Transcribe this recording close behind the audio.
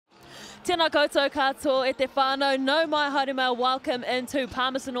Tēnā koutou katoa e te whānau, no mai haere, welcome into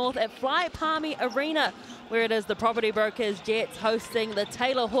Palmerston North at Fly Palmy Arena, where it is the Property Brokers Jets hosting the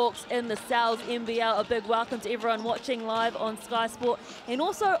Taylor Hawks in the Sal's NBL. A big welcome to everyone watching live on Sky Sport and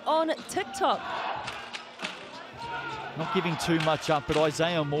also on TikTok. Not giving too much up, but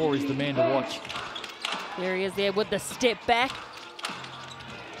Isaiah Moore is the man to watch. There he is there with the step back.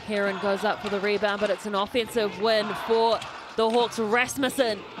 Heron goes up for the rebound, but it's an offensive win for the Hawks.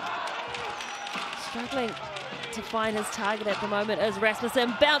 Rasmussen struggling to find his target at the moment as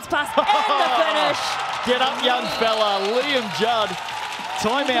Rasmussen. Bounce pass and the finish. Get up, young fella. Liam Judd.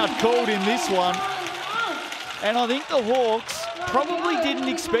 Timeout called in this one. And I think the Hawks probably didn't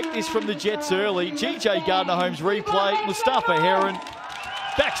expect this from the Jets early. GJ Gardner-Holmes replay. Mustafa Heron.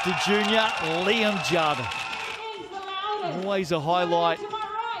 Baxter Jr. Liam Judd. Always a highlight.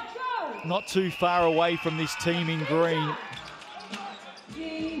 Not too far away from this team in green.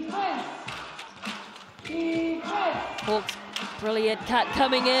 Hawks, brilliant cut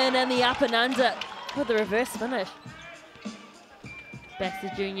coming in and the up and under with the reverse finish. Baxter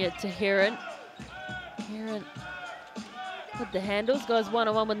Jr. to Heron. Heron with the handles, goes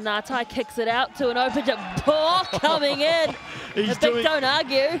one-on-one with Ngatai, kicks it out to an open jump. Ball coming in. Don't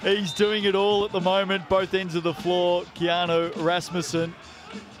argue. He's doing it all at the moment, both ends of the floor. Keanu Rasmussen.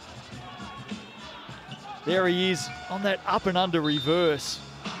 There he is on that up and under reverse.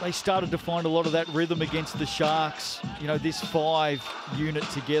 They started to find a lot of that rhythm against the Sharks. You know, this 5 unit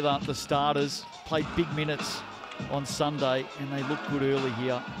together, the starters, played big minutes on Sunday, and they look good early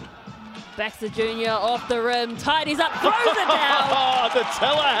here. Baxter Jr. off the rim, tidies up, throws it down. The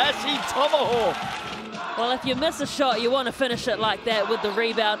Tallahassee Tomahawk. Well, if you miss a shot, you want to finish it like that with the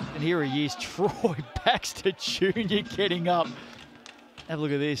rebound. And here he is, Troy Baxter Jr. getting up. Have a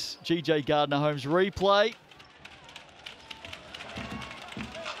look at this. GJ Gardner-Holmes replay.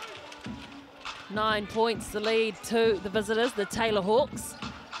 9 points the lead to the visitors, the Taylor Hawks.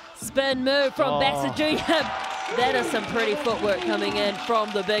 Spin move from Baxter Jr. That is some pretty footwork coming in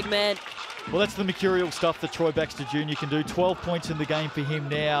from the big man. Well, that's the mercurial stuff that Troy Baxter Jr. can do. 12 points in the game for him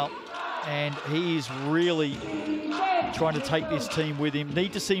now. And he is really trying to take this team with him.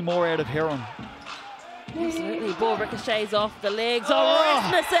 Need to see more out of Heron. Absolutely. Ball ricochets off the legs of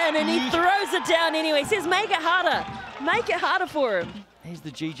Rasmussen, and he throws it down anyway. He says, make it harder. Make it harder for him. Here's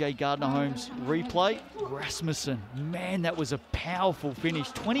the GJ Gardner-Holmes replay. Rasmussen. Man, that was a powerful finish.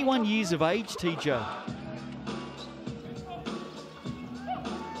 21 years of age, TJ.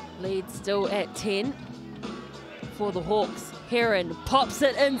 Lead still at 10 for the Hawks. Heron pops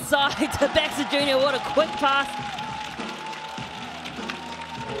it inside to Baxter Jr. What a quick pass.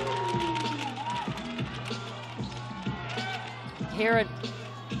 Heron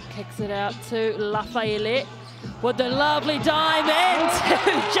kicks it out to Lafayette with the lovely dime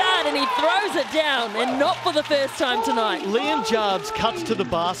into Judd, and he throws it down, and not for the first time tonight. Liam Judd's cuts to the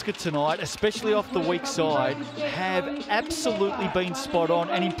basket tonight, especially off the weak side, have absolutely been spot on,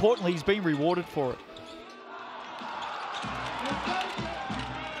 and importantly, he's been rewarded for it.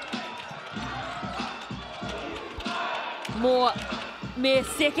 Mere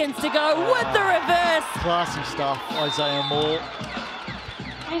seconds to go with the reverse. Classy stuff, Isaiah Moore.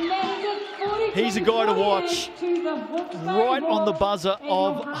 He's a guy to watch right on the buzzer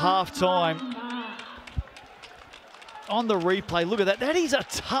of halftime. On the replay, look at that. That is a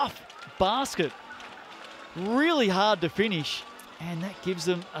tough basket. Really hard to finish. And that gives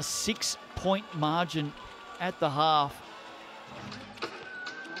them a 6-point margin at the half.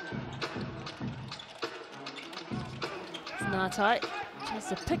 Ngatai tries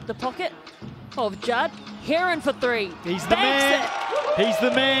to pick the pocket of Judd. Heron for 3. He's the man. He's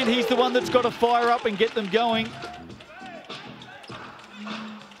the man. He's the one that's got to fire up and get them going.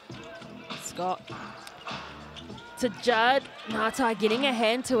 Scott to Judd. Ngatai getting a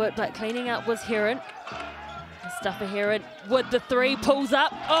hand to it, but cleaning up was Heron. Mustafa Heron with the 3, pulls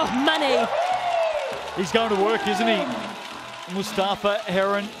up. Oh, money. He's going to work, isn't he? Mustafa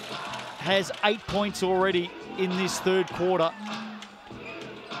Heron has 8 points already in this third quarter.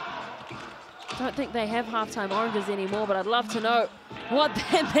 I don't think they have halftime oranges anymore, but I'd love to know what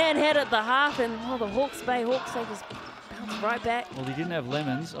that man had at the half. And the Hawks, they just bounced right back. Well, he didn't have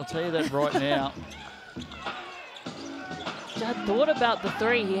lemons, I'll tell you that right now. Judd thought about the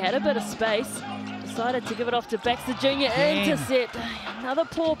 3. He had a bit of space. Decided to give it off to Baxter Jr. Intercept. Another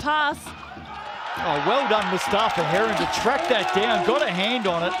poor pass. Oh, well done, Mustafa Heron, to track that down. Got a hand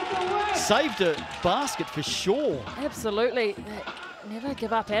on it. Saved a basket for sure. Absolutely. Never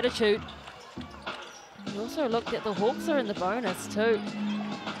give up attitude. You also looked at the Hawks are in the bonus too.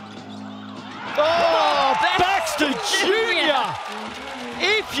 Oh, Baxter Jr.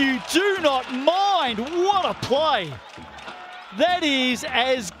 If you do not mind, what a play. That is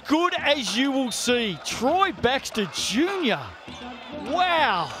as good as you will see. Troy Baxter Jr.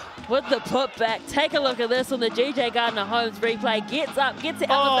 Wow. With the putback, take a look at this on the GJ Gardner-Holmes replay. Gets up, gets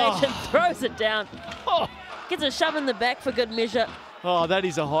the elevation, throws it down. Gets a shove in the back for good measure. Oh, that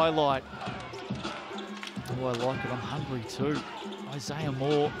is a highlight. Oh, I like it. I'm hungry too. Isaiah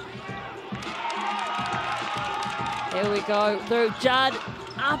Moore. Here we go, through Judd.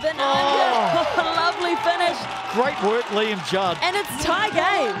 Up and under. Lovely finish. Great work, Liam Judd. And it's tie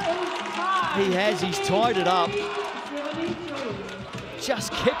game. He has. He's tied it up.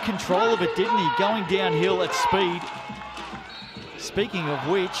 Just kept control of it, didn't he? Going downhill at speed. Speaking of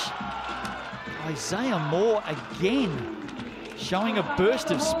which, Isaiah Moore again showing a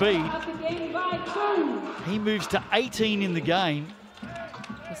burst of speed. He moves to 18 in the game.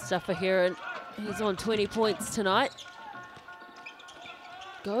 Mustafa Heron, he's on 20 points tonight.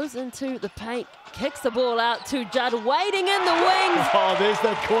 Goes into the paint, kicks the ball out to Judd, waiting in the wings. Oh, there's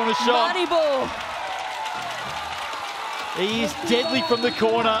that corner shot. Money ball. He is deadly from the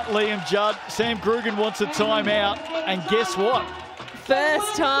corner, Liam Judd. Sam Grugan wants a timeout, and guess what?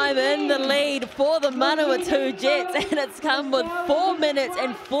 First time in the lead for the Manawatu Jets, and it's come with 4 minutes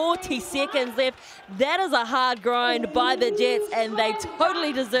and 40 seconds left. That is a hard grind by the Jets, and they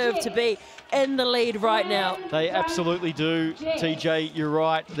totally deserve to be in the lead right now. They absolutely do, TJ, you're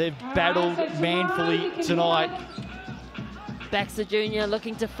right. They've battled manfully tonight. Baxter Jr.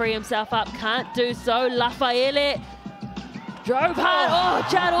 looking to free himself up, can't do so. Lafayette drove hard. Oh,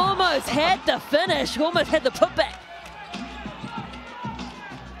 Judd almost had the finish, almost had the putback.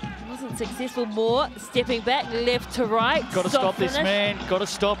 Wasn't successful. Moore stepping back left to right. Got to stop this man, got to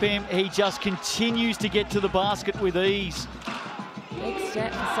stop him. He just continues to get to the basket with ease. Big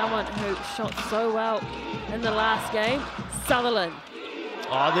stat for someone who shot so well in the last game. Sutherland.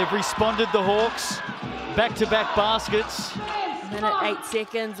 Oh, they've responded, the Hawks. Back-to-back baskets. Minute 8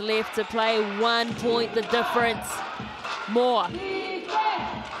 seconds left to play. 1 point the difference. Moore.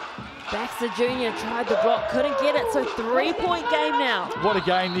 Baxter Jr. tried the block, couldn't get it, so 3-point game now. What a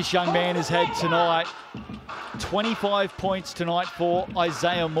game this young man has had tonight. 25 points tonight for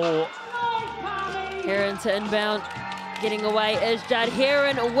Isaiah Moore. Heron to inbound. Getting away is Judd.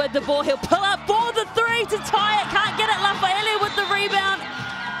 Heron with the ball. He'll pull up for the three to tie it. Can't get it. Lafayette with the rebound.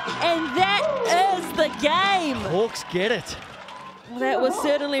 And that is the game. Hawks get it. Well, that was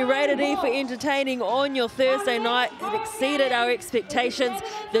certainly rated E for entertaining on your Thursday night. It exceeded our expectations.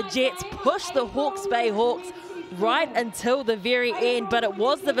 The Jets pushed the Hawke's Bay Hawks right until the very end, but it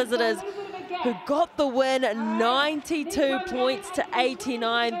was the visitors who got the win, 92 points to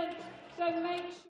 89.